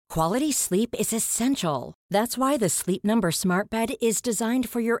Quality sleep is essential. That's why the Sleep Number Smart Bed is designed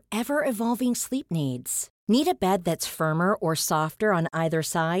for your ever-evolving sleep needs. Need a bed that's firmer or softer on either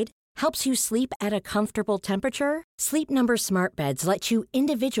side? Helps you sleep at a comfortable temperature? Sleep Number Smart Beds let you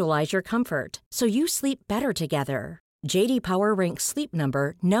individualize your comfort, so you sleep better together. J.D. Power ranks Sleep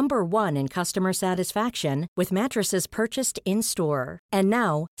Number number 1 in customer satisfaction with mattresses purchased in-store. And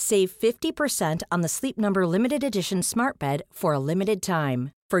now, save 50% on the Sleep Number Limited Edition Smart Bed for a limited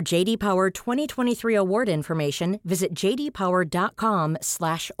time. For J.D. Power 2023 award information, visit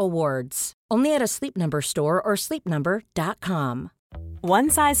jdpower.com/awards. Only at a Sleep Number store or sleepnumber.com. One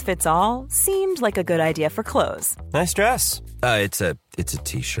size fits all seemed like a good idea for clothes. Nice dress. It's a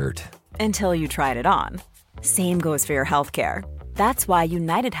t-shirt. Until you tried it on. Same goes for your healthcare. That's why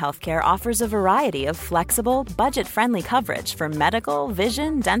United Healthcare offers a variety of flexible, budget-friendly coverage for medical,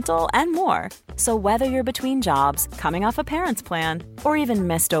 vision, dental, and more. So whether you're between jobs, coming off a parent's plan, or even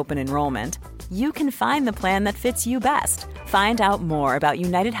missed open enrollment, you can find the plan that fits you best. Find out more about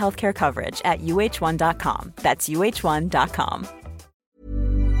United Healthcare coverage at uh1.com. That's uh1.com.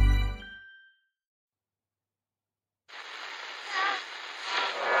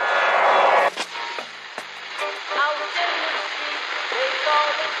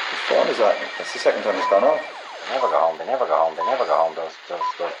 What is that? That's the second time it's gone off. They never go home, those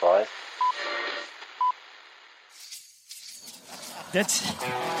boys. That's...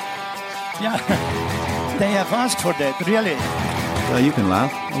 Yeah, they have asked for that, really. You can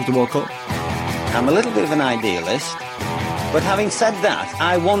laugh. It was the World Cup. I'm a little bit of an idealist, but having said that,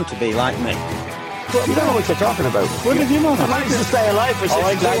 I want to be like me. You don't know what you're talking about. What did you know? I managed to stay alive for 6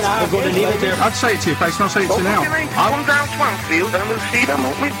 years. I'm going to leave it there. I'd say it to your face, and I'll say it to you now. Come down to Anfield and we'll see them,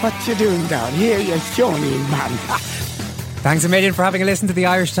 won't we? What you doing down here, you shawny man? Thanks a million for having a listen to the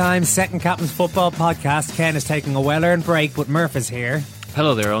Irish Times Second Captain's Football Podcast. Ken is taking a well-earned break, but Murph is here.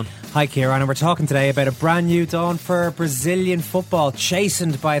 Hello there, Owen. Hi, Kieran, and we're talking today about a brand new dawn for Brazilian football.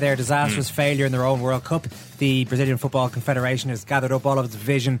 Chastened by their disastrous failure in their own World Cup, the Brazilian Football Confederation has gathered up all of its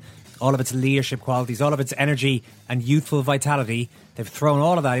vision, all of its leadership qualities, all of its energy and youthful vitality. They've thrown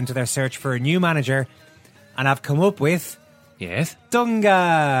all of that into their search for a new manager and have come up with... Yes? Dunga!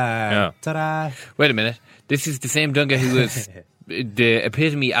 Yeah. Ta-da! Wait a minute. This is the same Dunga who was the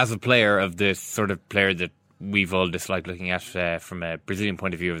epitome as a player of the sort of player that we've all disliked looking at from a Brazilian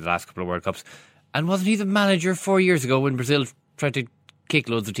point of view over the last couple of World Cups. And wasn't he the manager 4 years ago when Brazil tried to kick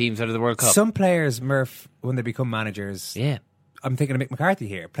loads of teams out of the World Cup? Some players, Murph, when they become managers... Yeah. I'm thinking of Mick McCarthy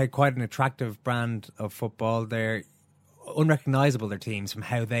here. Played quite an attractive brand of football. They're unrecognisable, their teams, from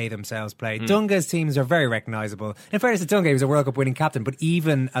how they themselves play. Dunga's teams are very recognisable. In fairness to Dunga, he was a World Cup winning captain, but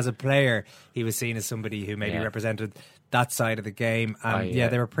even as a player, he was seen as somebody who maybe represented that side of the game. And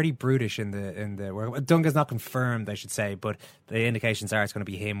they were pretty brutish in the World Cup. Dunga's not confirmed, I should say, but the indications are it's going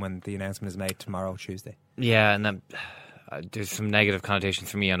to be him when the announcement is made tomorrow, Tuesday. Yeah, and there's some negative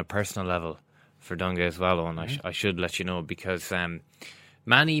connotations for me on a personal level for Dunga as well, and I should let you know, because 20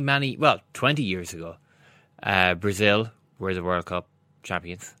 years ago, Brazil were the World Cup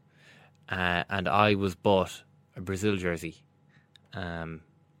champions, and I was bought a Brazil jersey by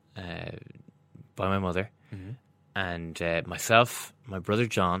my mother, and myself, my brother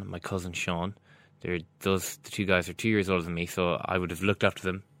John, my cousin Sean. The two guys are 2 years older than me, so I would have looked up to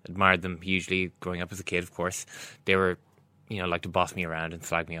them, admired them hugely growing up as a kid. Of course, they were, like to boss me around and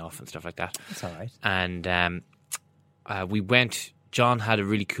slag me off and stuff like that. That's all right. And we went. John had a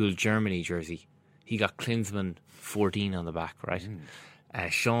really cool Germany jersey. He got Klinsmann 14 on the back, right?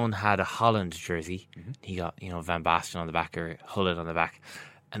 Sean had a Holland jersey. He got, Van Basten on the back or Hullet on the back.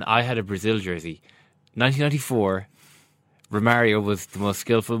 And I had a Brazil jersey. 1994, Romario was the most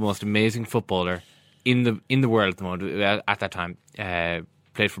skillful, most amazing footballer in the world at the moment. At that time,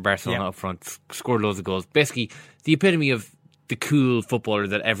 played for Barcelona up front, scored loads of goals. Basically, the epitome of the cool footballer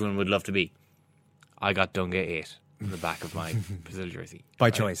that everyone would love to be. I got Dunga 8 on the back of my Brazil jersey. By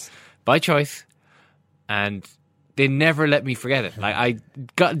choice. By choice. And they never let me forget it. Like, I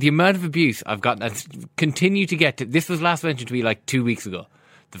got the amount of abuse I've gotten and continue to get. This was last mentioned to me like 2 weeks ago.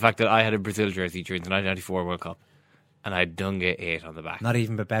 The fact that I had a Brazil jersey during the 1994 World Cup and I had Dunga 8 on the back. Not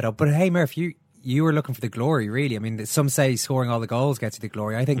even a bet up. But hey, Murph, you were looking for the glory, really. I mean, some say scoring all the goals gets you the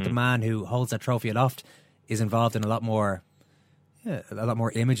glory. I think the man who holds that trophy aloft is involved in a lot more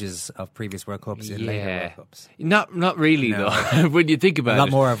images of previous World Cups in later World Cups. Not really, though, when you think about it. A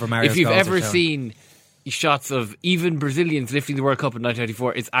lot more of Romario's If you've goals ever are shown. seen shots of even Brazilians lifting the World Cup in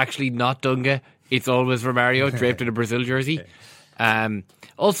 1994, it's actually not Dunga. It's always Romario draped in a Brazil jersey.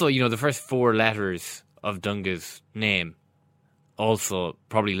 Also, the first 4 letters of Dunga's name also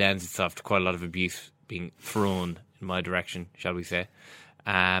probably lends itself to quite a lot of abuse being thrown in my direction, shall we say.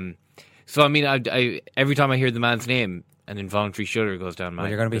 So I mean, I every time I hear the man's name, an involuntary shudder goes down my. Well,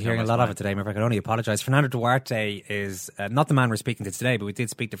 you're going to be hearing a lot of it today, Murph. I can only apologise. Fernando Duarte is not the man we're speaking to today, but we did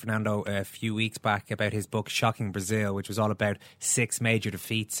speak to Fernando a few weeks back about his book Shocking Brazil, which was all about 6 major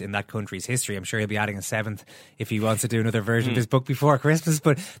defeats in that country's history. I'm sure he'll be adding a 7th if he wants to do another version of his book before Christmas.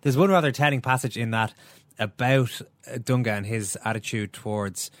 But there's one rather telling passage in that about Dunga and his attitude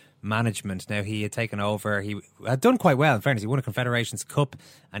towards management. Now, he had taken over. He had done quite well, in fairness. He won a Confederations Cup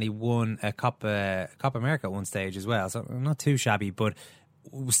and he won a Copa America at one stage as well. So not too shabby, but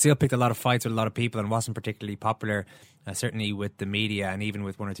still picked a lot of fights with a lot of people and wasn't particularly popular, certainly with the media and even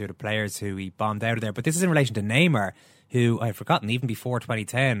with one or two of the players who he bombed out of there. But this is in relation to Neymar, who I've forgotten, even before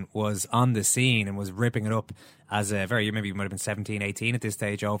 2010, was on the scene and was ripping it up as a maybe he might have been 17, 18 at this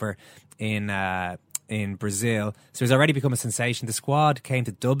stage over in Brazil. So he's already become a sensation. The squad came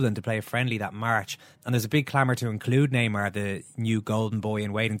to Dublin to play a friendly that March, and there's a big clamour to include Neymar, the new golden boy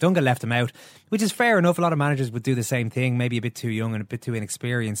in waiting. Dunga left him out, which is fair enough. A lot of managers would do the same thing, maybe a bit too young and a bit too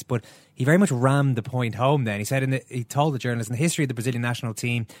inexperienced, but he very much rammed the point home then. He said, he told the journalist, in the history of the Brazilian national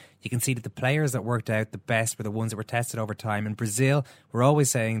team, you can see that the players that worked out the best were the ones that were tested over time. In Brazil, we're always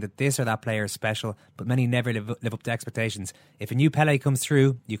saying that this or that player is special, but many never live up to expectations. If a new Pele comes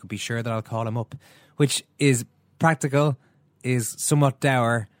through, you can be sure that I'll call him up. Which is practical, is somewhat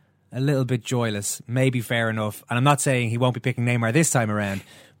dour, a little bit joyless, maybe fair enough. And I'm not saying he won't be picking Neymar this time around,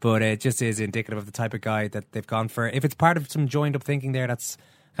 but it just is indicative of the type of guy that they've gone for. If it's part of some joined up thinking there, I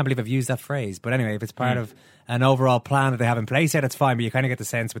can't believe I've used that phrase. But anyway, if it's part of an overall plan that they have in place, yeah, that's fine. But you kind of get the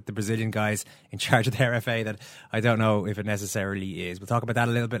sense with the Brazilian guys in charge of the RFA that I don't know if it necessarily is. We'll talk about that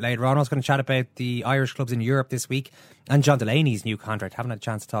a little bit later on. I was going to chat about the Irish clubs in Europe this week and John Delaney's new contract. Haven't had a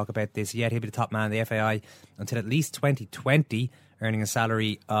chance to talk about this yet. He'll be the top man in the FAI until at least 2020, earning a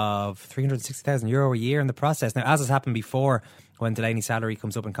salary of €360,000 a year in the process. Now, as has happened before, when Delaney's salary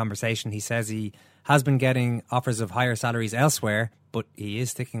comes up in conversation, he says he has been getting offers of higher salaries elsewhere, but he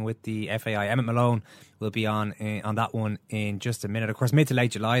is sticking with the FAI. Emmett Malone will be on that one in just a minute. Of course, mid to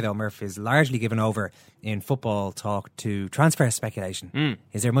late July, though, Murph is largely given over in football talk to transfer speculation.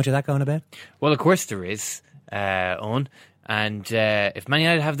 Is there much of that going about? Well, of course there is, Owen. And if Man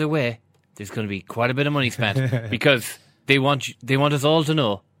United have their way, there's going to be quite a bit of money spent because they want us all to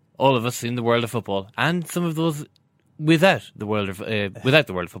know, all of us in the world of football, and some of those without the world of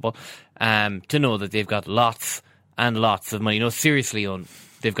football, to know that they've got lots and lots of money. No, seriously,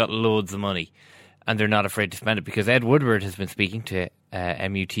 they've got loads of money, and they're not afraid to spend it. Because Ed Woodward has been speaking to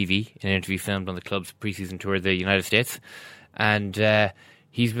MUTV in an interview filmed on the club's pre-season tour of the United States, and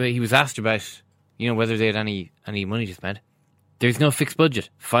he was asked about whether they had any money to spend. There's no fixed budget.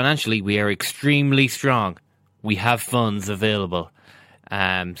 Financially, we are extremely strong. We have funds available.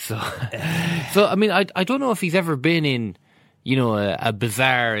 So I mean, I don't know if he's ever been in, a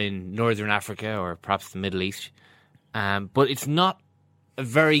bazaar in Northern Africa or perhaps the Middle East. But it's not a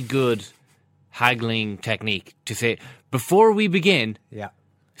very good haggling technique to say, before we begin,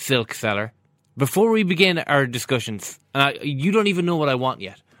 Silk Seller, before we begin our discussions, and you don't even know what I want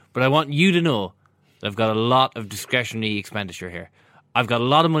yet, but I want you to know that I've got a lot of discretionary expenditure here. I've got a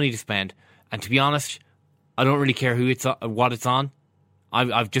lot of money to spend, and to be honest, I don't really care what it's on.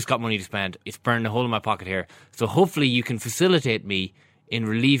 I've just got money to spend. It's burning a hole in my pocket here. So hopefully you can facilitate me in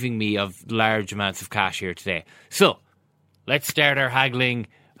relieving me of large amounts of cash here today. So let's start our haggling.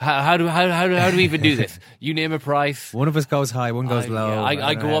 How do we even do this? You name a price. One of us goes high, one goes low. Yeah,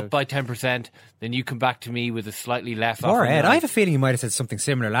 I go up by 10%, then you come back to me with a slightly less offer. Or Ed, I have a feeling he might have said something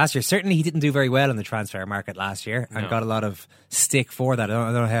similar last year. Certainly he didn't do very well in the transfer market last year and got a lot of stick for that. I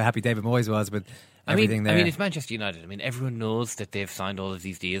don't know how happy David Moyes was with everything there. I mean, it's Manchester United. I mean, everyone knows that they've signed all of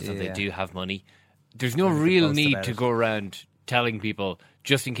these deals and they do have money. There's no real need to go around telling people,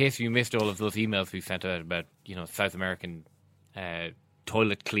 just in case you missed all of those emails we sent out about, South American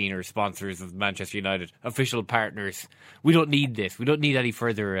toilet cleaner sponsors of Manchester United, official partners. We don't need this. We don't need any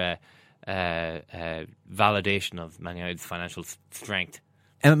further validation of Man United's financial strength.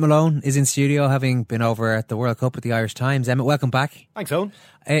 Emmett Malone is in studio, having been over at the World Cup with the Irish Times. Emmett, welcome back. Thanks, Owen.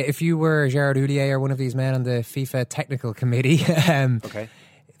 If you were Gerard Houllier or one of these men on the FIFA technical committee, okay,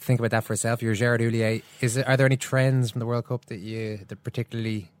 think about that for yourself. You're Gerard Houllier. Are there any trends from the World Cup that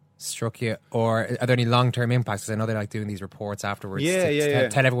particularly struck you, or are there any long-term impacts? Because I know they like doing these reports afterwards. Yeah.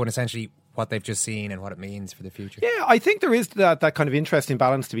 Tell everyone essentially what they've just seen and what it means for the future? Yeah, I think there is that kind of interesting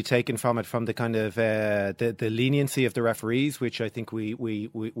balance to be taken from it, from the kind of the leniency of the referees, which I think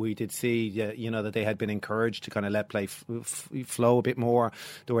we did see, that they had been encouraged to kind of let play flow a bit more.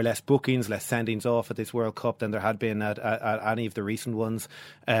 There were less bookings, less sendings off at this World Cup than there had been at any of the recent ones.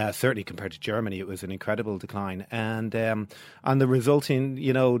 Certainly compared to Germany, it was an incredible decline. And the resulting,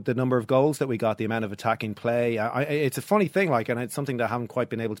 the number of goals that we got, the amount of attacking play, it's a funny thing, and it's something that I haven't quite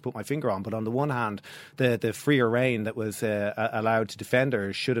been able to put my finger on. But on the one hand, the freer reign that was allowed to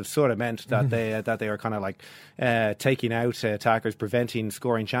defenders should have sort of meant that they are kind of taking out attackers, preventing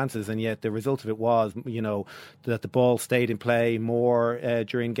scoring chances, and yet the result of it was, that the ball stayed in play more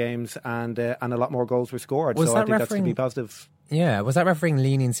during games, and a lot more goals were scored. So I think that's going to be positive. Yeah, was that refereeing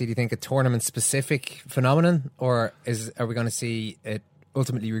leniency, do you think, a tournament-specific phenomenon, or are we going to see it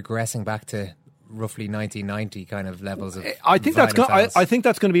ultimately regressing back to roughly 1990 kind of levels of I think that's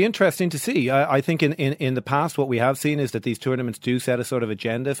going to be interesting to see. I think in the past what we have seen is that these tournaments do set a sort of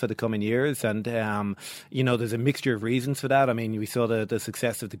agenda for the coming years, and there's a mixture of reasons for that. I mean, we saw the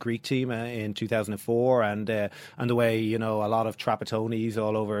success of the Greek team in 2004, and the way a lot of Trapattoni's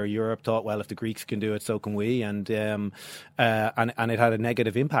all over Europe thought, well, if the Greeks can do it, so can we, and it had a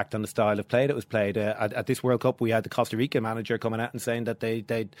negative impact on the style of play that was played. At this World Cup, we had the Costa Rica manager coming out and saying that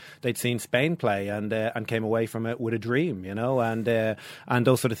they'd seen Spain play and came away from it with a dream, and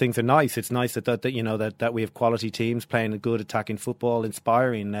those sort of things are nice. It's nice that we have quality teams playing good attacking football,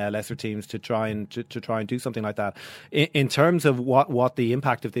 inspiring lesser teams to try and do something like that. In terms of what the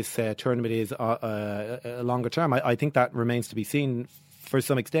impact of this tournament is longer term, I think that remains to be seen. To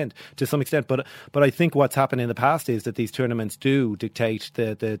some extent, but I think what's happened in the past is that these tournaments do dictate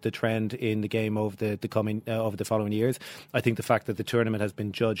the trend in the game over the following years. I think the fact that the tournament has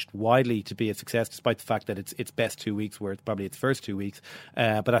been judged widely to be a success, despite the fact that it's best 2 weeks, where it's probably its first 2 weeks,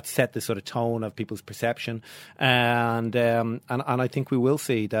 but that set the sort of tone of people's perception, and I think we will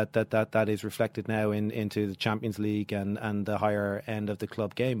see that is reflected now into the Champions League and the higher end of the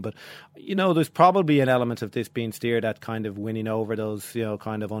club game. But there's probably an element of this being steered at kind of winning over those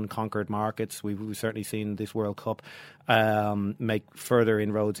kind of unconquered markets. We've certainly seen this World Cup make further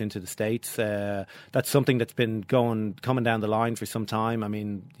inroads into the States. That's something that's been coming down the line for some time. I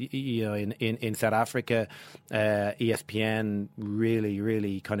mean, in South Africa, ESPN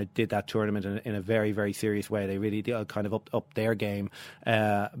really kind of did that tournament in a very, very serious way. They really kind of upped their game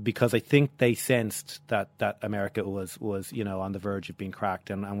because I think they sensed that America was on the verge of being cracked,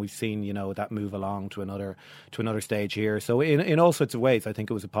 and we've seen that move along to another stage here. So in all sorts of ways, I think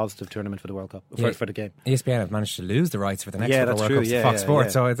it was a positive tournament for the World Cup, for the game. ESPN have managed to lose the rights for the next World Cup to Fox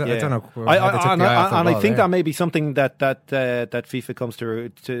Sports, so I don't know. I think that may be something that FIFA comes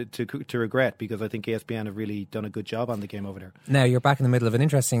to regret, because I think ESPN have really done a good job on the game over there. Now, you're back in the middle of an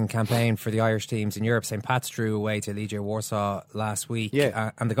interesting campaign for the Irish teams in Europe. St. Pat's drew away to Legia Warsaw last week,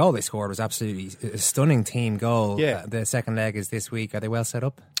 and the goal they scored was absolutely a stunning team goal. The second leg is this week. Are they well set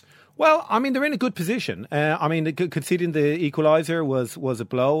up? Well, I mean, they're in a good position. Conceding the equaliser was a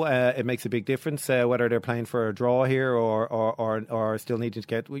blow. It makes a big difference whether they're playing for a draw here or still needing to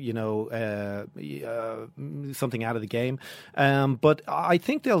get something out of the game. But I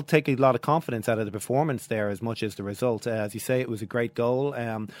think they'll take a lot of confidence out of the performance there as much as the result. As you say, it was a great goal.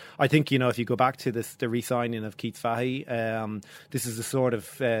 I think if you go back to the re-signing of Keith Fahey, this is the sort of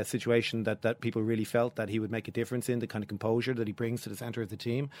situation that people really felt that he would make a difference in, the kind of composure that he brings to the centre of the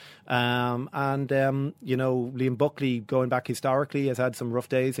team. Liam Buckley, going back historically, has had some rough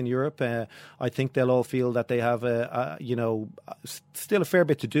days in Europe. I think they'll all feel that they have still a fair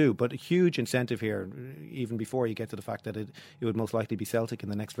bit to do, but a huge incentive here, even before you get to the fact that it would most likely be Celtic in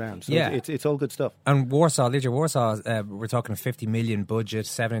the next round. So it's all good stuff. And Legia Warsaw, we're talking a 50 million budget,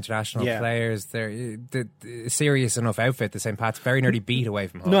 7 international players. They're a serious enough outfit. The St. Pat's very nearly beat away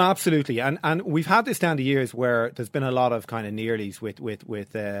from home. No, absolutely. And we've had this down the years where there's been a lot of kind of nearlies with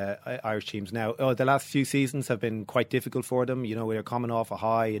Irish teams. Now, the last few seasons have been quite difficult for them. We're coming off a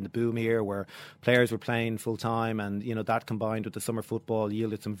high in the boom here where players were playing full time, and that combined with the summer football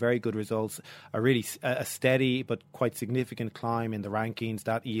yielded some very good results. A steady but quite significant climb in the rankings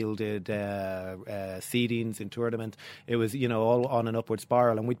that yielded seedings in tournament. It was all on an upward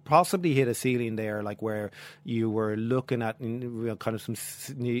spiral, and we'd possibly hit a ceiling there, like where you were looking at kind of some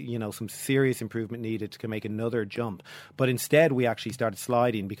serious improvement needed to make another jump. But instead, we actually started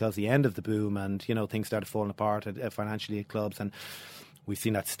sliding because the end of the boom, and things started falling apart financially at clubs, and we've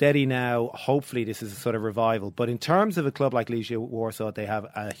seen that steady now. Hopefully this is a sort of revival. But in terms of a club like Legia Warsaw, they have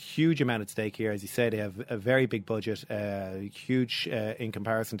a huge amount at stake here. As you say, they have a very big budget, huge in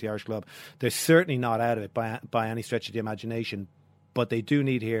comparison to the Irish club. They're certainly not out of it by any stretch of the imagination. but they do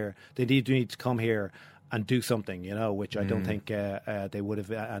need to come here and do something, which I don't think they would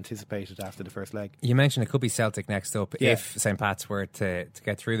have anticipated after the first leg. You mentioned it could be Celtic next up if St. Pat's were to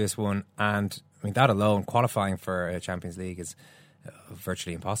get through this one. And I mean, that alone, qualifying for a Champions League is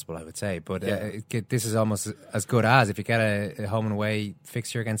virtually impossible, I would say. But this is almost as good as if you get a home and away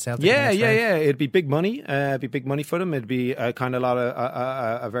fixture against Celtic. Yeah. It'd be big money. It'd be big money for them. It'd be kind of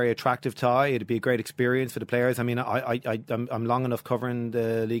a very attractive tie. It'd be a great experience for the players. I mean, I'm long enough covering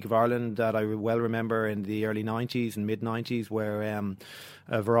the League of Ireland that I well remember in the early 90s and mid 90s where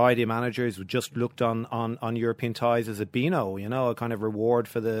a variety of managers just looked on European ties as a beano, a kind of reward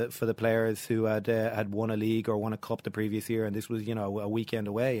for the players who had won a league or won a cup the previous year, and this was a weekend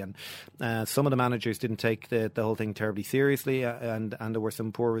away. And some of the managers didn't take the whole thing terribly seriously, and there were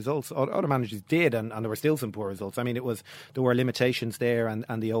some poor results. Other managers did, and there were still some poor results. I mean, there were limitations there,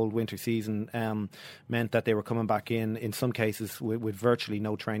 and the old winter season meant that they were coming back in some cases with virtually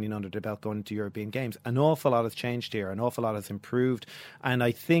no training under their belt going into European games. An awful lot has changed here. An awful lot has improved, and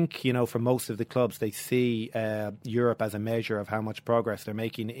I think, for most of the clubs, they see Europe as a measure of how much progress they're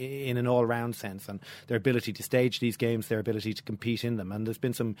making in an all-round sense, and their ability to stage these games, their ability to compete in them. And there's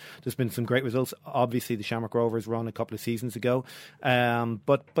been some great results. Obviously, the Shamrock Rovers won a couple of seasons ago,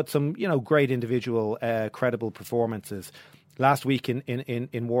 but some great individual credible performances. Last week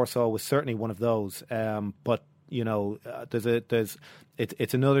in Warsaw was certainly one of those. But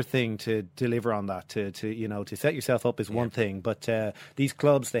it's another thing to deliver on that. To set yourself up is one thing, but these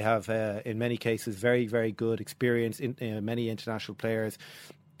clubs, they have in many cases very, very good experience in many international players.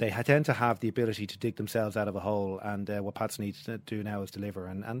 They tend to have the ability to dig themselves out of a hole, and what Pats need to do now is deliver,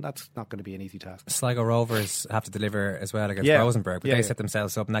 and that's not going to be an easy task. Sligo Rovers have to deliver as well against Rosenborg, but they set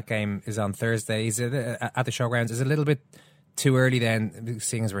themselves up, and that game is on Thursday. Is it at the showgrounds? Is it a little bit too early then,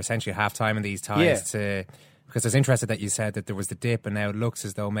 seeing as we're essentially half time in these ties, because I was interested that you said that there was the dip, and now it looks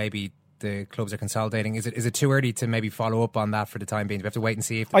as though maybe the clubs are consolidating. Is it too early to maybe follow up on that for the time being? Do we have to wait and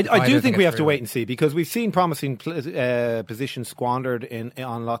see? I do think we have to wait and see, because we've seen promising positions squandered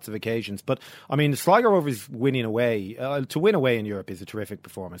on lots of occasions. But I mean, Sligo Rovers winning away, to win away in Europe is a terrific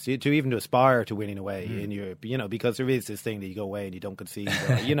performance. To even aspire to winning away in Europe, because there is this thing that you go away and you don't concede,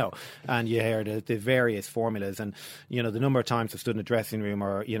 and you hear the various formulas, and the number of times I've stood in a dressing room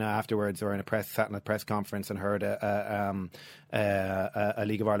or afterwards, or sat in a press conference and heard a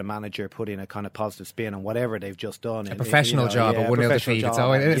League of Ireland manager put in a kind of positive spin on whatever they've just done. A professional job, a 1-0 defeat.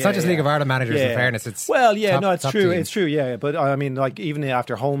 It's not just League of Ireland managers, in fairness. It's it's true. Teams. It's true, yeah. But I mean, like, even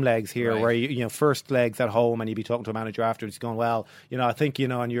after home legs here, where first legs at home, and you'd be talking to a manager afterwards, going, well, I think,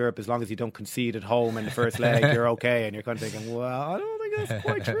 in Europe, as long as you don't concede at home in the first leg, you're okay. And you're kind of thinking, well, I don't think that's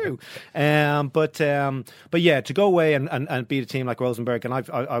quite true. But yeah, to go away and beat a team like Rosenborg, and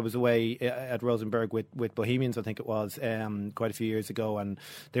I was away at Rosenborg with Bohemians, I think it was, quite a few years ago, and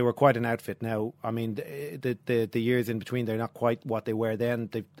they were quite an outfit. Now, I mean, the years in between, they're not quite what they were then.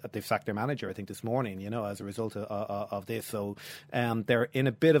 They've sacked their manager, I think, this morning, as a result of this. So they're in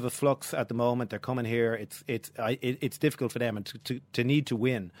a bit of a flux at the moment. They're coming here. It's difficult for them, and to need to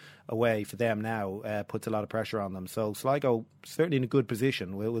win away for them now puts a lot of pressure on them. So Sligo certainly in a good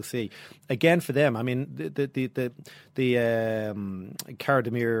position. We'll see. Again, for them, I mean, the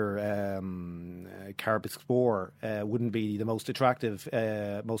Carademir Karabakspor wouldn't be the most attractive,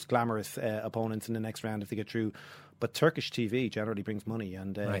 most glamorous opponents in the next round if they get through. But Turkish TV generally brings money,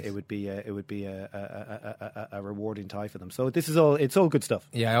 and it would be a rewarding tie for them. So it's all good stuff.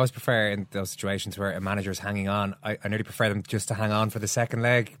 Yeah, I always prefer in those situations where a manager's hanging on. I nearly prefer them just to hang on for the second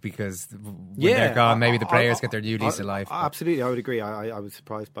leg, because when they're gone, maybe the players get their new lease of life. Absolutely, I would agree. I was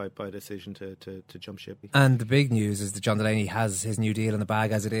surprised by the decision to jump ship. And the big news is that John Delaney has his new deal in the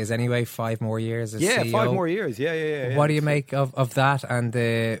bag as it is anyway. 5 more years as CEO. 5 more years. Yeah. What do you make of that? And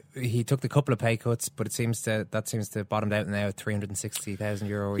he took the couple of pay cuts, but that seems to bottomed out now at €360,000 a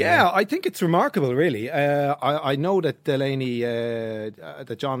year. Yeah, I think it's remarkable, really. I know that Delaney,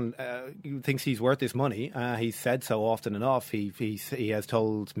 that John thinks he's worth this money. He's said so often enough. He has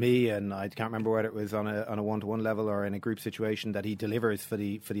told me, and I can't remember whether it was on a one-to-one level or in a group situation, that he delivers for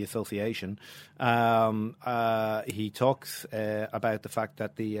the association. He talks about the fact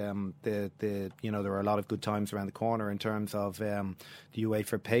that there are a lot of good times around the corner in terms of the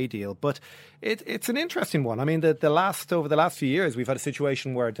UEFA pay deal, but it's an interesting one. I mean, over the last few years, we've had a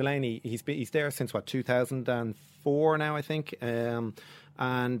situation where Delaney, he's there since 2005. 4 now, I think.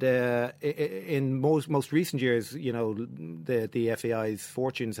 And in most recent years, you know, the FAI's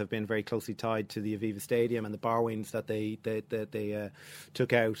fortunes have been very closely tied to the Aviva Stadium and the borrowings that they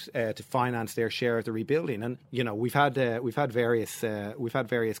took out to finance their share of the rebuilding. And you know, we've had various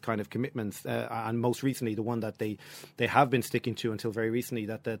kind of commitments, and most recently the one that they have been sticking to until very recently,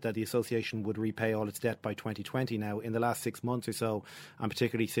 that the association would repay all its debt by 2020. Now, in the last 6 months or so, and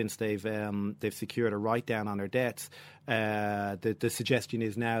particularly since they've secured a write down on their debts. The suggestion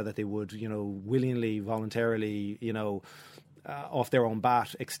is now that they would, you know, willingly, voluntarily, you know, off their own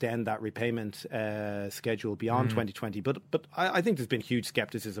bat, extend that repayment schedule beyond 2020. But I think there's been huge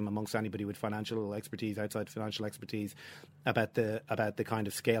scepticism amongst anybody with financial expertise, outside financial expertise, about the kind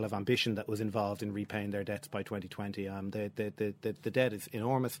of scale of ambition that was involved in repaying their debts by 2020. The debt is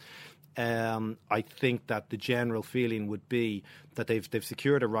enormous. I think that the general feeling would be that they've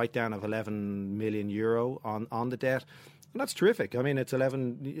secured a write down of €11 million on the debt. And that's terrific. I mean, it's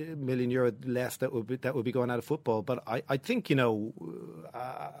 €11 million less that would be going out of football. But I think, you know,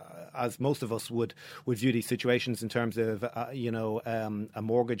 as most of us would view these situations in terms of, a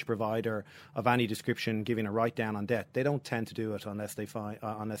mortgage provider of any description giving a write down on debt, they don't tend to do it unless they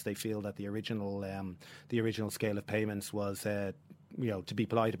feel that the original scale of payments was. To be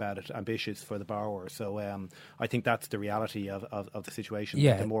polite about it, ambitious for the borrower. So I think that's the reality of the situation.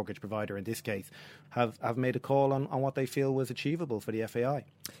 Yeah. The mortgage provider in this case have made a call on what they feel was achievable for the FAI.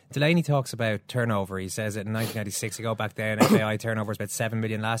 Delaney talks about turnover. He says that in 1996, you go back then, FAI turnover was about 7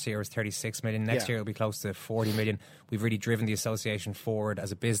 million. Last year it was 36 million. Next year it'll be close to 40 million. We've really driven the association forward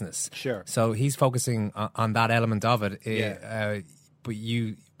as a business. Sure. So he's focusing on that element of it. But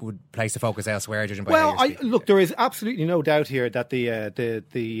you would place the focus elsewhere, judging by how you're speaking. There is absolutely no doubt here that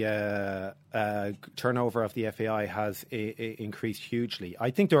the turnover of the FAI has increased hugely. I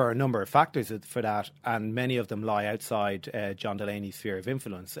think there are a number of factors for that, and many of them lie outside John Delaney's sphere of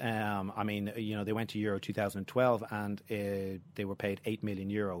influence. I mean, you know, they went to Euro 2012 and they were paid €8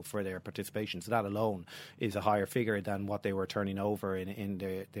 million for their participation. So that alone is a higher figure than what they were turning over in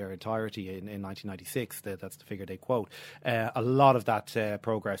their entirety in 1996. That's the figure they quote. A lot of that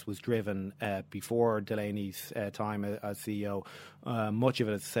progress was driven before Delaney's time as CEO. Much of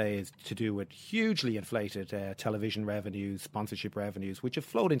it, as I say, is to do with hugely inflated television revenues, sponsorship revenues, which have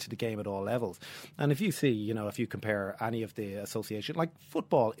flowed into the game at all levels. And if you compare any of the association, like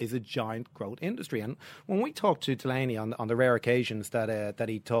football is a giant growth industry. And when we talk to Delaney on the rare occasions that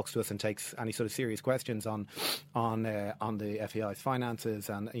he talks to us and takes any sort of serious questions on the FAI's finances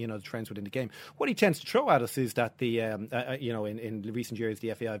and, you know, the trends within the game, what he tends to throw at us is that in recent years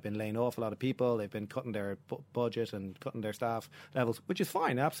the FAI have been laying off a lot of people. They've been cutting their budget and cutting their staff levels, which is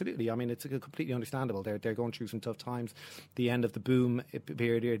fine, absolutely. I mean, it's completely understandable. They're going through some tough times. The end of the boom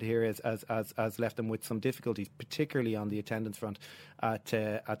period here has left them with some difficulties, particularly on the attendance front at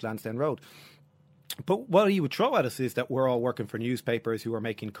Lansdowne Road. But what he would throw at us is that we're all working for newspapers who are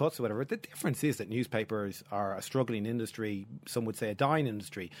making cuts or whatever. The difference is that newspapers are a struggling industry, some would say a dying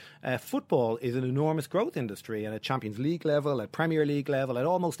industry. Football is an enormous growth industry, and at Champions League level, at Premier League level, at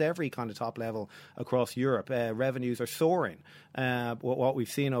almost every kind of top level across Europe, revenues are soaring. What we've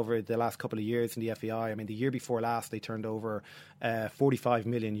seen over the last couple of years in the FAI, I mean, the year before last, they turned over €45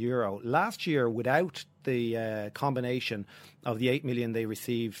 million. Last year, without the combination of the 8 million they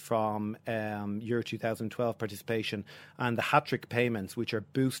received from Euro 2012 participation and the hat-trick payments, which are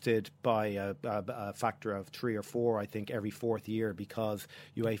boosted by a factor of 3 or 4, I think, every fourth year, because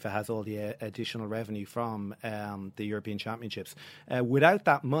UEFA has all the additional revenue from the European Championships. Without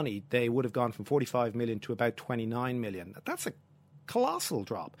that money, they would have gone from 45 million to about 29 million. That's a colossal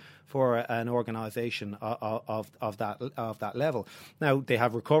drop for an organisation of that level. Now, they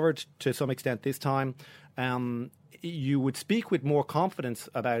have recovered to some extent this time. You would speak with more confidence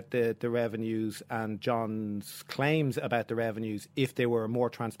about the revenues and John's claims about the revenues if they were more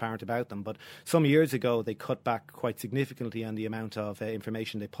transparent about them. But some years ago, they cut back quite significantly on the amount of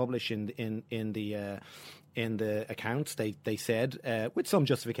information they publish in the accounts. They said, with some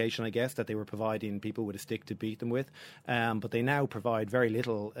justification, I guess, that they were providing people with a stick to beat them with. But they now provide very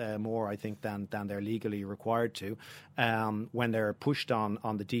little more, I think, than they're legally required to. When they're pushed on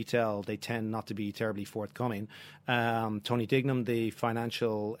the detail, they tend not to be terribly forthcoming. Tony Dignam, the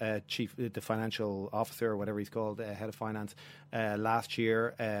financial financial officer, or whatever he's called, head of finance, last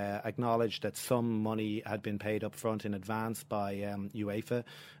year acknowledged that some money had been paid up front in advance by UEFA.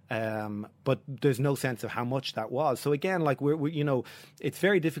 But there's no sense of how much that was. So again, like we're it's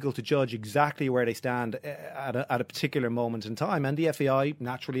very difficult to judge exactly where they stand at a particular moment in time. And the FAI,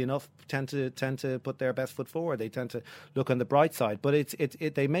 naturally enough, tend to put their best foot forward. They tend to look on the bright side. But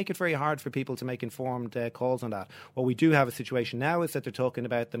they make it very hard for people to make informed calls on that. What we do have a situation now is that they're talking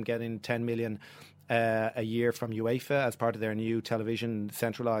about them getting 10 million a year from UEFA as part of their new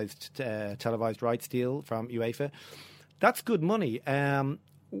centralised televised rights deal from UEFA. That's good money.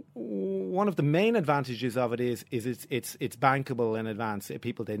 One of the main advantages of it is it's bankable in advance.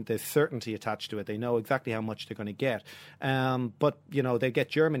 People, there's certainty attached to it. They know exactly how much they're going to get. But they get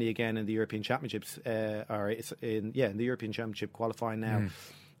Germany again in the European Championships, in the European Championship qualifying now.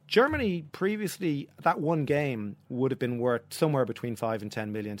 Germany previously, that one game would have been worth somewhere between 5 and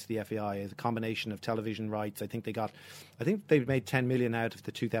 10 million to the FAI as a combination of television rights. I think they made 10 million out of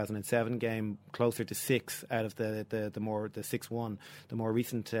the 2007 game, closer to 6 out of the 6-1, the more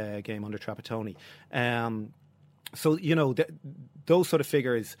recent game under Trapattoni. So those sort of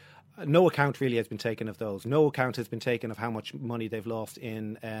figures. No account really has been taken of those. No account has been taken of how much money they've lost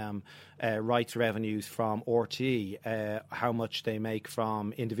in rights revenues from RT, how much they make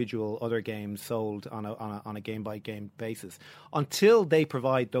from individual other games sold on a game-by-game basis. Until they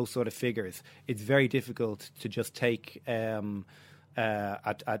provide those sort of figures, it's very difficult to just take take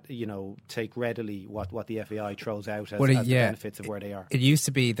readily what the FAI throws out as the benefits of where they are. It used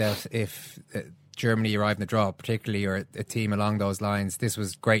to be that if Germany arrived in the draw, particularly, or a team along those lines, this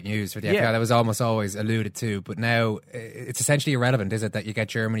was great news for the FAI. That was almost always alluded to, but now it's essentially irrelevant, is it, that you get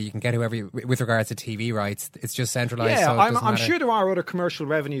Germany, you can get whoever with regards to TV rights, it's just centralised. Yeah, so I'm sure there are other commercial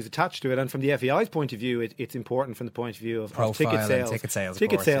revenues attached to it, and from the FAI's point of view, it's important from the point of view of ticket sales.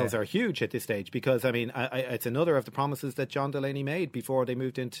 Ticket sales are huge at this stage, because it's another of the promises that John Delaney made before they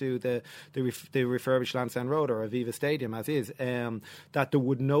moved into the refurbished Lansdowne Road or Aviva Stadium as is, that there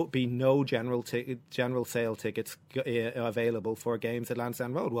would be no general sale tickets available for games at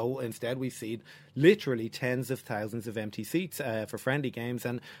Lansdowne Road. Well, instead we've seen literally tens of thousands of empty seats for friendly games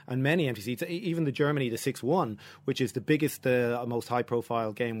and many empty seats. Even the Germany, the 6-1, which is the biggest, most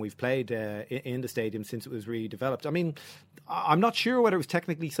high-profile game we've played in the stadium since it was redeveloped. I mean, I'm not sure whether it was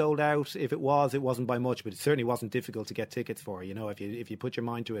technically sold out. If it was, it wasn't by much, but it certainly wasn't difficult to get tickets for. If you put your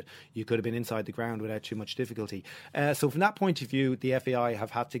mind to it, you could have been inside the ground without too much difficulty. So from that point of view, the FAI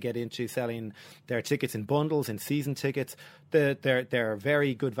have had to get into selling their tickets in bundles, in season tickets. They're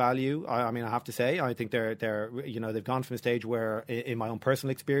very good value. I mean, I have to say, I think they've gone from a stage where, in my own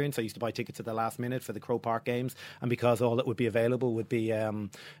personal experience, I used to buy tickets at the last minute for the Croke Park games, and because all that would be available would be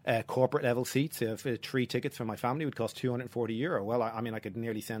corporate level seats, 3 tickets for my family would cost €240. Well, I mean, I could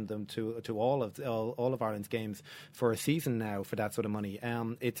nearly send them to all of Ireland's games for a season now for that sort of money.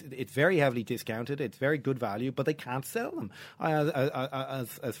 It's very heavily discounted. It's very good value, but they can't sell them.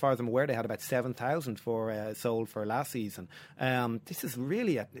 As far as I'm aware, they had about 7,000 sold for last season. This is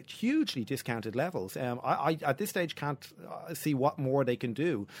really at hugely discounted levels. I at this stage can't see what more they can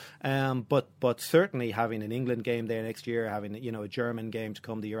do. But certainly having an England game there next year, having a German game to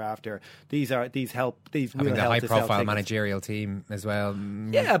come the year after, these will help. Having a high-profile managerial team as well.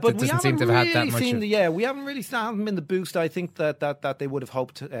 Yeah, but we haven't really seen we haven't really seen them in the boost. I think that they would have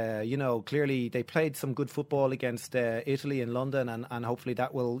hoped. Clearly they played some good football against Italy in London, and hopefully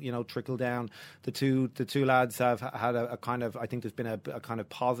that will trickle down. The two lads have had a kind of, I think there's been a kind of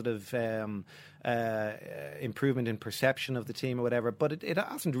positive improvement in perception of the team or whatever, but it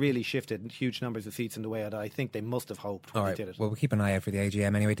hasn't really shifted huge numbers of seats in the way that I think they must have hoped when they did it. Well, we'll keep an eye out for the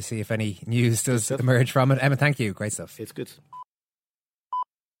AGM anyway to see if any news does emerge from it. Emma, thank you. Great stuff. It's good.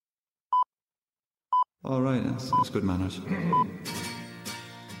 All right, that's good manners. A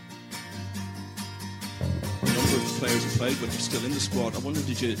number of players have played, but are still in the squad. I wonder,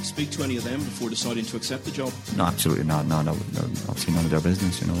 did you speak to any of them before deciding to accept the job? No, absolutely not. No, obviously none of their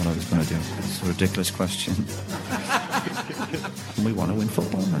business. You know what I was going to do. It's a ridiculous question. We want to win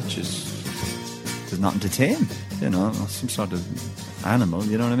football matches. There's nothing to tame, some sort of animal,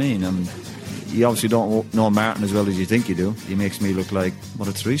 you know what I mean? You obviously don't know Martin as well as you think you do. He makes me look like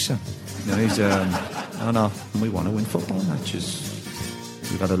Mother Teresa. He's we want to win football matches.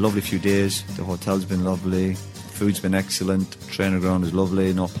 We've had a lovely few days. The hotel's been lovely. Food's been excellent. Trainer ground is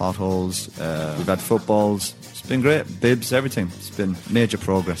lovely. No potholes. We've had footballs. It's been great. Bibs, everything. It's been major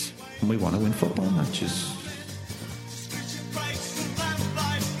progress. And we want to win football matches.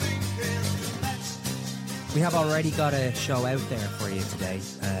 We have already got a show out there for you today,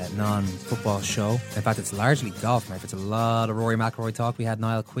 non-football show. In fact, it's largely golf, mate. It's a lot of Rory McIlroy talk. We had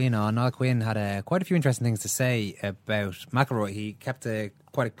Niall Quinn on. Niall Quinn had quite a few interesting things to say about McIlroy. He kept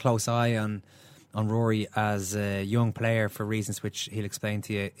quite a close eye on on Rory as a young player for reasons which he'll explain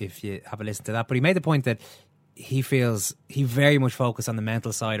to you if you have a listen to that. But he made the point that he feels he very much focused on the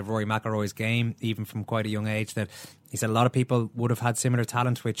mental side of Rory McIlroy's game, even from quite a young age. That he said a lot of people would have had similar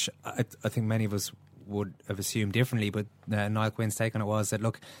talent, which I think many of us would have assumed differently. But Niall Quinn's take on it was that,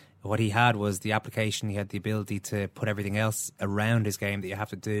 look, what he had was the application. He had the ability to put everything else around his game that you have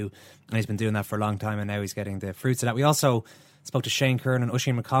to do, and he's been doing that for a long time, and now he's getting the fruits of that. We also spoke to Shane Kern and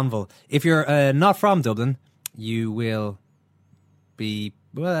Oisin McConville. If you're not from Dublin, you will be,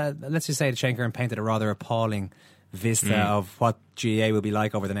 well, let's just say that Shane Kern painted a rather appalling vista of what GAA will be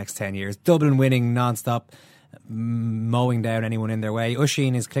like over the next 10 years. Dublin winning non-stop, mowing down anyone in their way.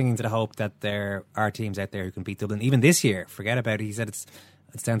 Oisin is clinging to the hope that there are teams out there who can beat Dublin even this year. Forget about it. He said it's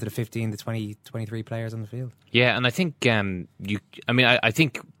down to the 15 to 20, 23 players on the field. Yeah, and I think I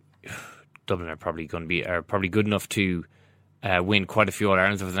think Dublin are probably good enough to win quite a few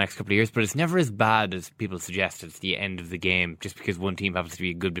All-Irelands over the next couple of years, but it's never as bad as people suggest it's the end of the game just because one team happens to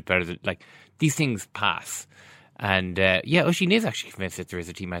be a good bit better. Like, these things pass. And Oisin is actually convinced that there is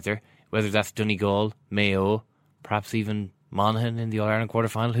a team out there, whether that's Donegal, Mayo, perhaps even Monaghan in the All-Ireland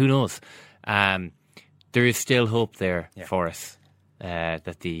quarter-final, who knows. There is still hope there for us.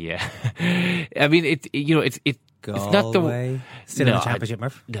 That the I mean it's not the way still in the championship,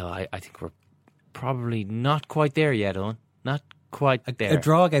 Murph. I think we're probably not quite there yet, Owen. Not quite there. A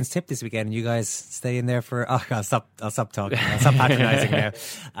draw against Tip this weekend, and you guys stay in there for. Oh, I'll stop talking. I'll stop patronising now.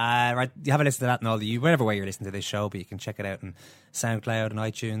 Right, you have a listen to that and all whatever way you're listening to this show, but you can check it out on SoundCloud and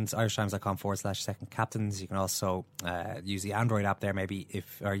iTunes, irishtimes.com/Second Captains. You can also use the Android app there,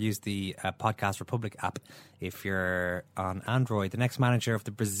 or use the Podcast Republic app if you're on Android. The next manager of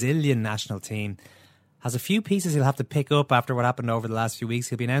the Brazilian national team has a few pieces he'll have to pick up after what happened over the last few weeks.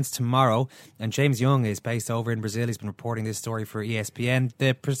 He'll be announced tomorrow, and James Young is based over in Brazil. He's been reporting this story for ESPN.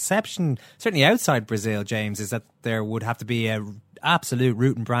 The perception, certainly outside Brazil, James, is that there would have to be a absolute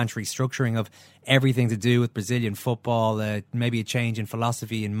root and branch restructuring of everything to do with Brazilian football, maybe a change in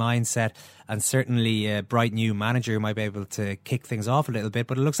philosophy and mindset, and certainly a bright new manager who might be able to kick things off a little bit.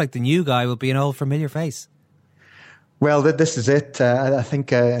 But it looks like the new guy will be an old familiar face. Well, this is it. I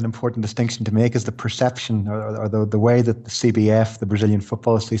think an important distinction to make is the perception or the way that the CBF, the Brazilian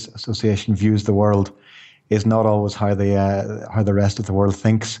Football Association, views the world is not always how the rest of the world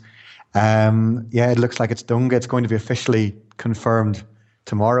thinks. It looks like it's Dunga. It's going to be officially confirmed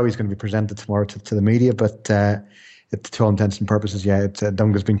tomorrow. He's going to be presented tomorrow to the media, but to all intents and purposes,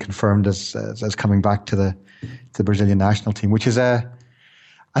 Dunga's been confirmed as coming back to the Brazilian national team, which is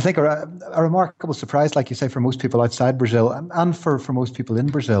I think a remarkable surprise, like you say, for most people outside Brazil and for most people in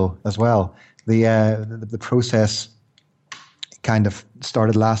Brazil as well. The process kind of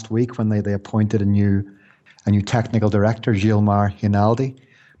started last week when they appointed a new technical director, Gilmar Rinaldi.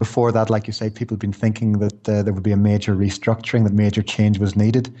 Before that, like you say, people had been thinking that there would be a major restructuring, that major change was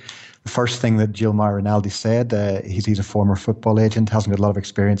needed. The first thing that Gilmar Rinaldi said, he's a former football agent, hasn't got a lot of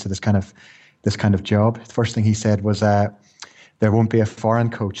experience at this kind of job. The first thing he said was there won't be a foreign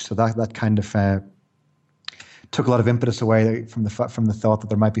coach, so that kind of took a lot of impetus away from the thought that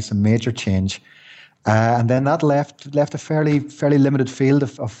there might be some major change, and then that left a fairly limited field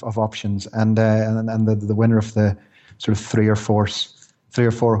of options, and the winner of the sort of three or four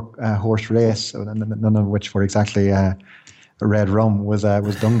horse race, none of which were exactly a red rum, was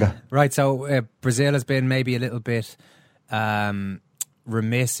Dunga. Right, so Brazil has been maybe a little bit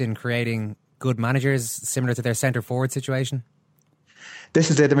remiss in creating good managers, similar to their centre forward situation. This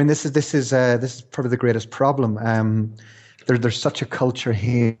is it. I mean, this is probably the greatest problem. There's such a culture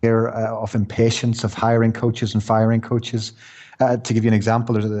here of impatience, of hiring coaches and firing coaches. To give you an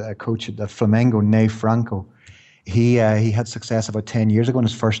example, there's a coach at Flamengo, Ney Franco. He had success about 10 years ago in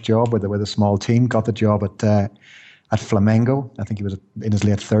his first job with a small team. Got the job at Flamengo. I think he was in his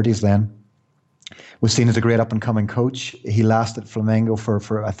late 30s then. Was seen as a great up and coming coach. He lasted Flamengo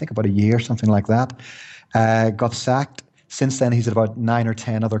for I think about a year, something like that. Got sacked. Since then, he's at about 9 or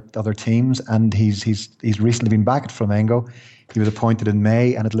 10 other teams, and he's recently been back at Flamengo. He was appointed in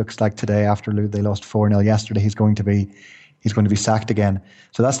May, and it looks like today, after they lost 4-0 yesterday, he's going to be sacked again.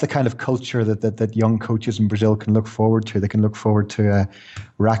 So that's the kind of culture that young coaches in Brazil can look forward to. They can look forward to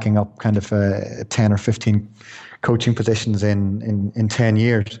racking up kind of 10 or 15 coaching positions in 10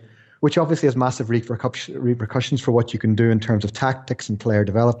 years, which obviously has massive repercussions for what you can do in terms of tactics and player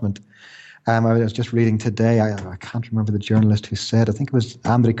development. I was just reading today, I can't remember the journalist who said, I think it was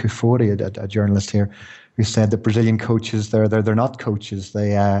Andre Kufori, a journalist here, who said that Brazilian coaches, they're not coaches.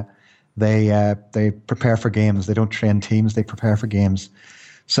 They prepare for games. They don't train teams. They prepare for games.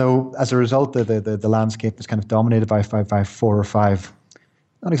 So as a result, the landscape is kind of dominated by 4 or 5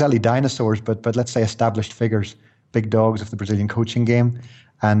 not exactly dinosaurs, but let's say established figures, big dogs of the Brazilian coaching game,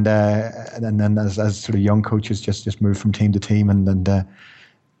 and then as sort of young coaches just move from team to team and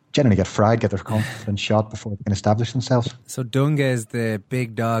generally get fried, get their confidence shot before they can establish themselves. So Dunga is the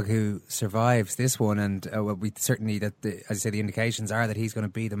big dog who survives this one, and we certainly, as you say, the indications are that he's going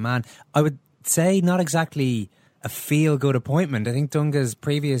to be the man. I would say not exactly a feel-good appointment. I think Dunga's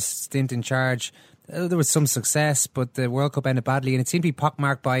previous stint in charge, there was some success, but the World Cup ended badly, and it seemed to be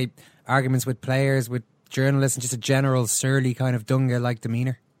pockmarked by arguments with players, with journalists, and just a general surly kind of Dunga-like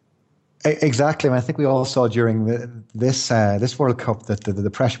demeanour. Exactly. I think we all saw during this World Cup that the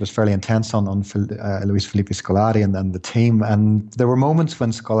pressure was fairly intense on Luis Felipe Scolari and the team. And there were moments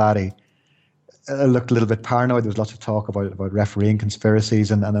when Scolari looked a little bit paranoid. There was lots of talk about refereeing conspiracies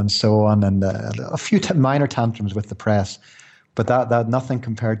and so on, and a few minor tantrums with the press. But that nothing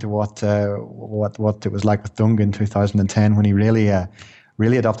compared to what it was like with Dunga in 2010, when he really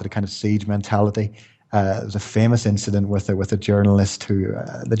adopted a kind of siege mentality. There was a famous incident with a journalist who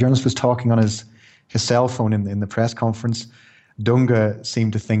the journalist was talking on his cell phone in the press conference. Dunga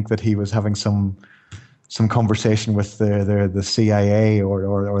seemed to think that he was having some conversation with the CIA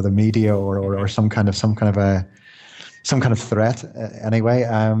or the media or some kind of threat. Anyway,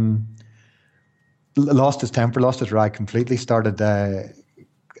 lost his temper, lost his ride completely. Started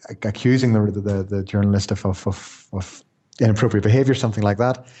accusing the journalist of inappropriate behaviour, something like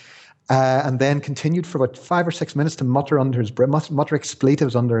that. And then continued for about 5 or 6 minutes to mutter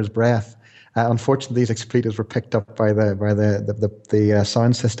expletives under his breath. Unfortunately, these expletives were picked up by the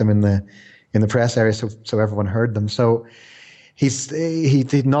sound system in the press area, so everyone heard them. So he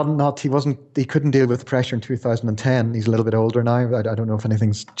couldn't deal with the pressure in 2010. He's a little bit older now. I don't know if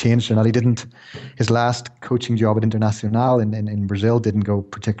anything's changed or not. His last coaching job at Internacional in Brazil didn't go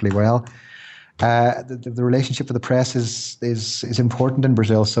particularly well. The relationship with the press is important in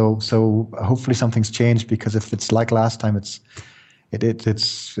Brazil. So hopefully something's changed, because if it's like last time, it's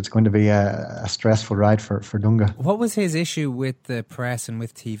going to be a stressful ride for Dunga. What was his issue with the press and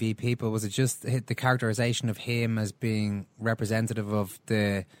with TV people? Was it just the characterization of him as being representative of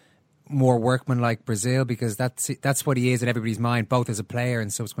the more workmanlike Brazil? Because that's what he is in everybody's mind, both as a player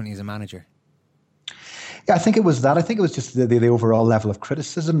and subsequently as a manager. Yeah, I think it was that. I think it was just the overall level of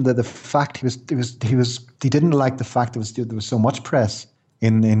criticism. The fact he didn't like the fact there was so much press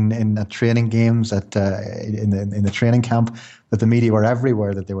in training games in the training camp, that the media were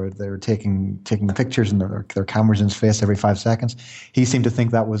everywhere, that they were taking pictures and their cameras in his face every 5 seconds. He seemed to think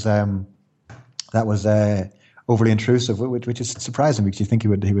that was overly intrusive, which is surprising, because you think he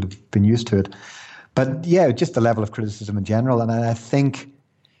would have been used to it. But yeah, just the level of criticism in general, and I think.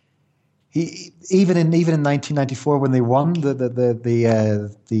 Even in 1994, when they won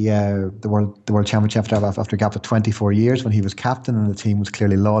the World Championship after a gap of 24 years, when he was captain and the team was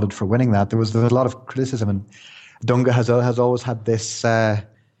clearly lauded for winning that, there was a lot of criticism, and Dunga has always had this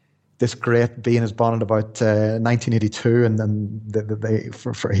great bee in his bonnet about 1982, and then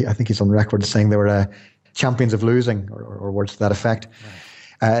I think he's on record as saying they were champions of losing, or words to that effect.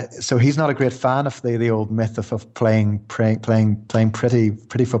 Right. So he's not a great fan of the old myth of playing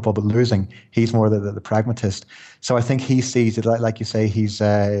pretty football but losing. He's more the pragmatist. So I think he sees it like you say. He's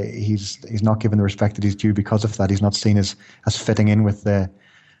not given the respect that he's due because of that. He's not seen as fitting in with the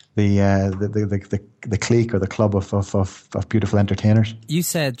clique or the club of beautiful entertainers. You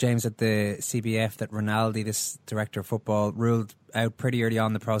said, James, at the CBF that Ronaldo, this director of football, ruled out pretty early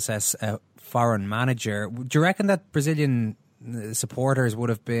on the process a foreign manager. Do you reckon that Brazilian supporters would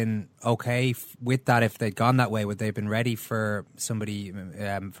have been okay with that if they'd gone that way? Would they have been ready for somebody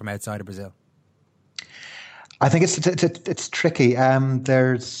from outside of Brazil? I think it's tricky.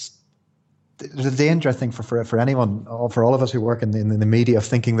 There's a danger, I think, for anyone, for all of us who work in the media, of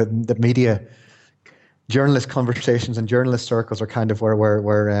thinking that media, journalist conversations and journalist circles are kind of where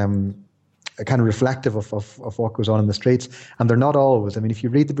kind of reflective of what goes on in the streets, and they're not always. I mean, if you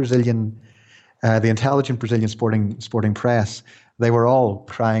read the intelligent Brazilian sporting press, they were all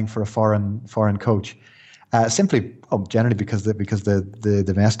crying for a foreign coach, generally because the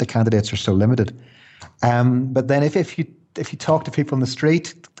domestic candidates are so limited. But then if you talk to people in the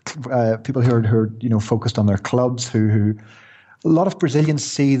street, people who are focused on their clubs, who a lot of Brazilians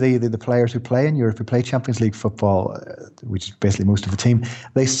see the players who play in Europe, who play Champions League football, which is basically most of the team,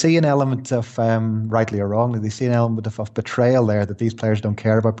 they see an element of, rightly or wrongly, they see an element of betrayal there, that these players don't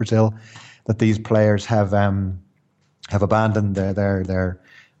care about Brazil, that these players have abandoned their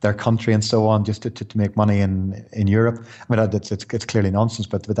country and so on just to make money in Europe. I mean, it's clearly nonsense,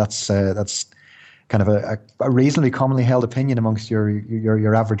 but that's kind of a reasonably commonly held opinion amongst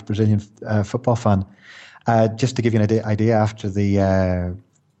your average Brazilian football fan. Just to give you an idea, after the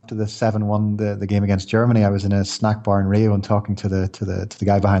after the 7-1 the game against Germany, I was in a snack bar in Rio and talking to the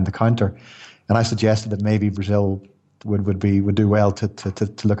guy behind the counter, and I suggested that maybe Brazil would do well to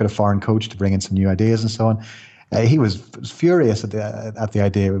look at a foreign coach to bring in some new ideas and so on. He was furious at the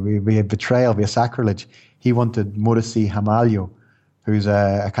idea. We had betrayal, we had sacrilege. He wanted Muricy Ramalho, who's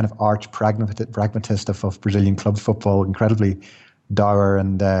a kind of arch pragmatist of Brazilian club football, incredibly dour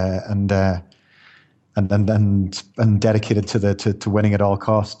and dedicated to winning at all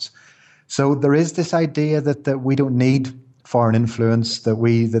costs. So there is this idea that we don't need foreign influence. That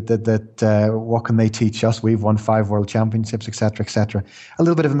what can they teach us? We've won 5 world championships, etc., etc. A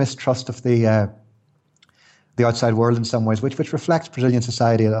little bit of a mistrust of the outside world in some ways, which reflects Brazilian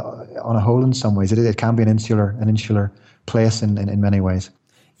society on a whole in some ways. It can be an insular place in many ways.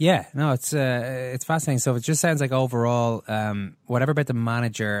 Yeah, no, it's fascinating. So it just sounds like overall, whatever about the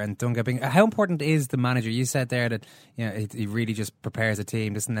manager and Dunga being, how important is the manager? You said there that he really just prepares a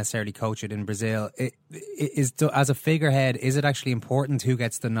team, doesn't necessarily coach it in Brazil. As a figurehead, is it actually important who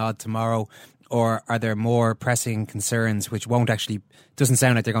gets the nod tomorrow? Or are there more pressing concerns which doesn't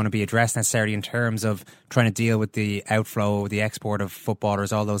sound like they're going to be addressed necessarily in terms of trying to deal with the outflow, the export of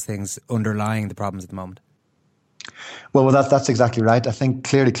footballers, all those things underlying the problems at the moment? Well, that's exactly right. I think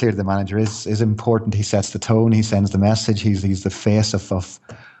clearly the manager is important. He sets the tone, he sends the message, he's the face of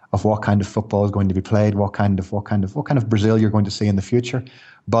what kind of football is going to be played, what kind of Brazil you're going to see in the future.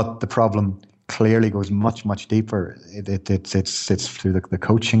 But the problem clearly goes much deeper. It's through the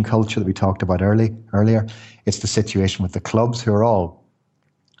coaching culture that we talked about earlier. It's the situation with the clubs who are all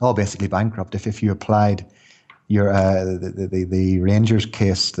basically bankrupt. If you applied your the Rangers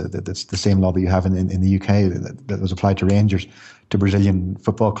case, that's the same law that you have in the UK that was applied to Rangers to Brazilian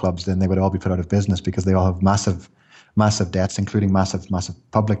football clubs, then they would all be put out of business because they all have massive debts, including massive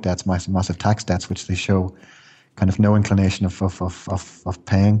public debts, massive tax debts, which they show kind of no inclination of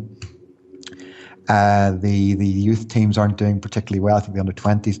paying. The youth teams aren't doing particularly well. I think the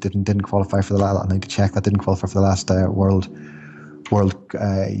under-20s didn't qualify for the last. I need to check that, didn't qualify for the last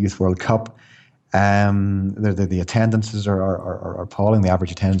Youth World Cup. The attendances are appalling. The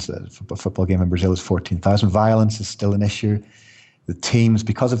average attendance at a football game in Brazil is 14,000. Violence is still an issue. The teams,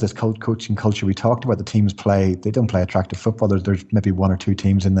 because of this coaching culture we talked about, the teams they don't play attractive football. There's maybe 1 or 2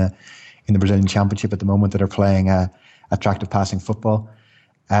 teams in the Brazilian Championship at the moment that are playing attractive passing football.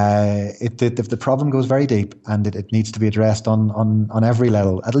 The problem goes very deep, and it needs to be addressed on every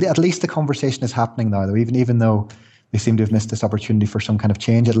level. At least the conversation is happening now, though. Even though they seem to have missed this opportunity for some kind of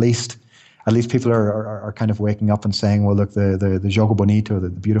change, at least people are kind of waking up and saying, well, look, the Jogo Bonito, the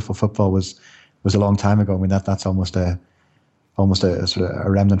beautiful football was a long time ago. I mean, that's almost a sort of a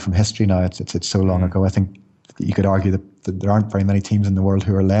remnant from history now. It's so long ago. I think you could argue that there aren't very many teams in the world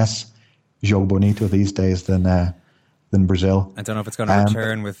who are less Jogo Bonito these days than Brazil. I don't know if it's going to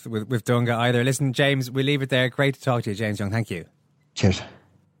return with Dunga either. Listen, James, we'll leave it there. Great to talk to you, James Young. Thank you. Cheers.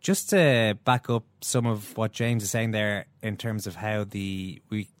 Just to back up some of what James is saying there in terms of how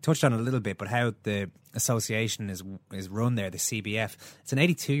we touched on it a little bit, but how the association is run there, the CBF. It's an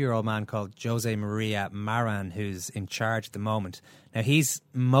 82-year-old man called Jose Maria Maran who's in charge at the moment. Now, he's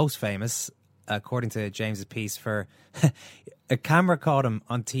most famous, according to James's piece, for a camera caught him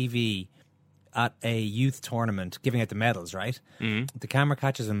on TV at a youth tournament giving out the medals, right? Mm-hmm. The camera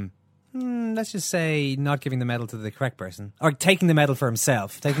catches him, let's just say, not giving the medal to the correct person, or taking the medal for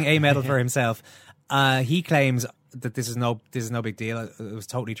himself, taking a medal for himself. He claims that this is no big deal. It was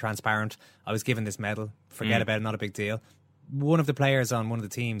totally transparent. I was given this medal. Forget about it, not a big deal. One of the players on one of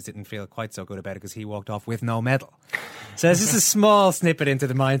the teams didn't feel quite so good about it because he walked off with no medal. So this is a small snippet into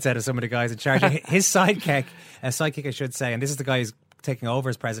the mindset of some of the guys in charge. His sidekick I should say, and this is the guy who's taking over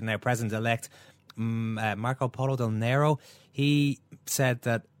as president now, President-elect Marco Polo Del Nero. He said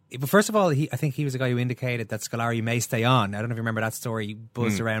that, first of all, I think he was the guy who indicated that Scolari may stay on. I don't know if you remember that story. He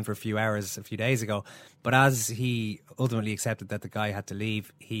buzzed around for a few hours a few days ago. But as he ultimately accepted that the guy had to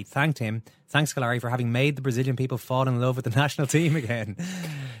leave, he thanked Scolari for having made the Brazilian people fall in love with the national team again.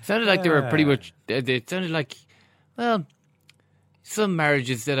 Sounded like they were pretty much. It sounded like, well, some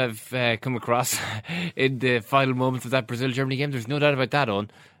marriages that I've come across in the final moments of that Brazil-Germany game. There's no doubt about that, on.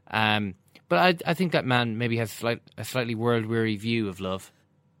 But I think that man maybe has a slightly world-weary view of love.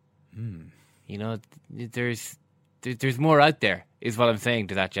 You know, there's more out there, is what I'm saying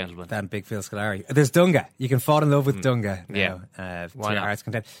to that gentleman. Than Big Phil Scolari. There's Dunga. You can fall in love with Dunga now. Yeah. To your heart's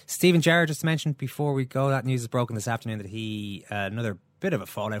content. Stephen Gerrard just mentioned before we go, that news is broken this afternoon, that he, another bit of a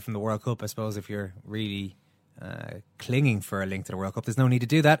fallout from the World Cup, I suppose, if you're really clinging for a link to the World Cup. There's no need to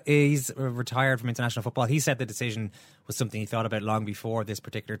do that. He's retired from international football. He said the decision was something he thought about long before this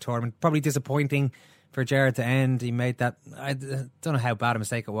particular tournament. Probably disappointing for Gerrard to end. He made that, I don't know how bad a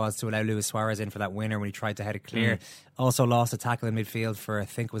mistake it was to allow Luis Suarez in for that winner when he tried to head it clear. Also lost a tackle in midfield for, I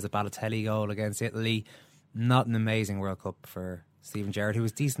think it was the Balotelli goal against Italy. Not an amazing World Cup for Steven Gerrard, who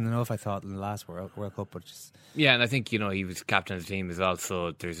was decent enough, I thought, in the last World Cup, but just... Yeah, and I think, he was captain of the team as well,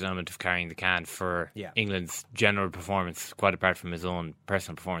 so there's an element of carrying the can for England's general performance, quite apart from his own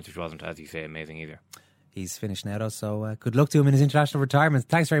personal performance, which wasn't, as you say, amazing either. He's finished now, though, so good luck to him in his international retirement.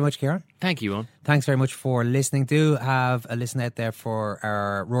 Thanks very much, Kieran. Thank you, Owen. Thanks very much for listening. Do have a listen out there for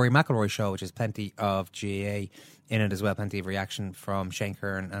our Rory McIlroy show, which is plenty of GAA in it as well. Plenty of reaction from Shane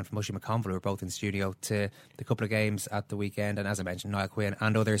Kern and from Mushy McConville, who are both in studio, to the couple of games at the weekend. And as I mentioned, Niall Quinn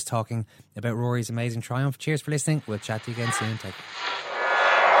and others talking about Rory's amazing triumph. Cheers for listening. We'll chat to you again soon. Take care.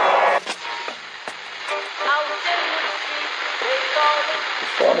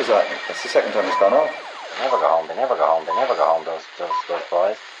 What fun is that? That's the second time it's gone off. They never go home, those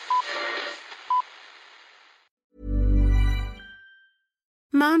boys.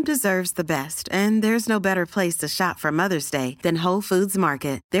 Mom deserves the best, and there's no better place to shop for Mother's Day than Whole Foods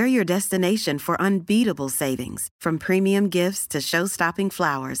Market. They're your destination for unbeatable savings, from premium gifts to show-stopping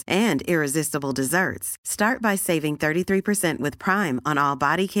flowers and irresistible desserts. Start by saving 33% with Prime on all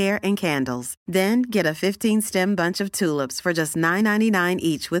body care and candles. Then get a 15-stem bunch of tulips for just $9.99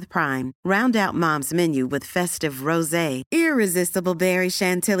 each with Prime. Round out Mom's menu with festive rosé, irresistible berry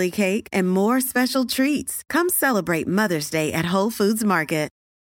chantilly cake, and more special treats. Come celebrate Mother's Day at Whole Foods Market.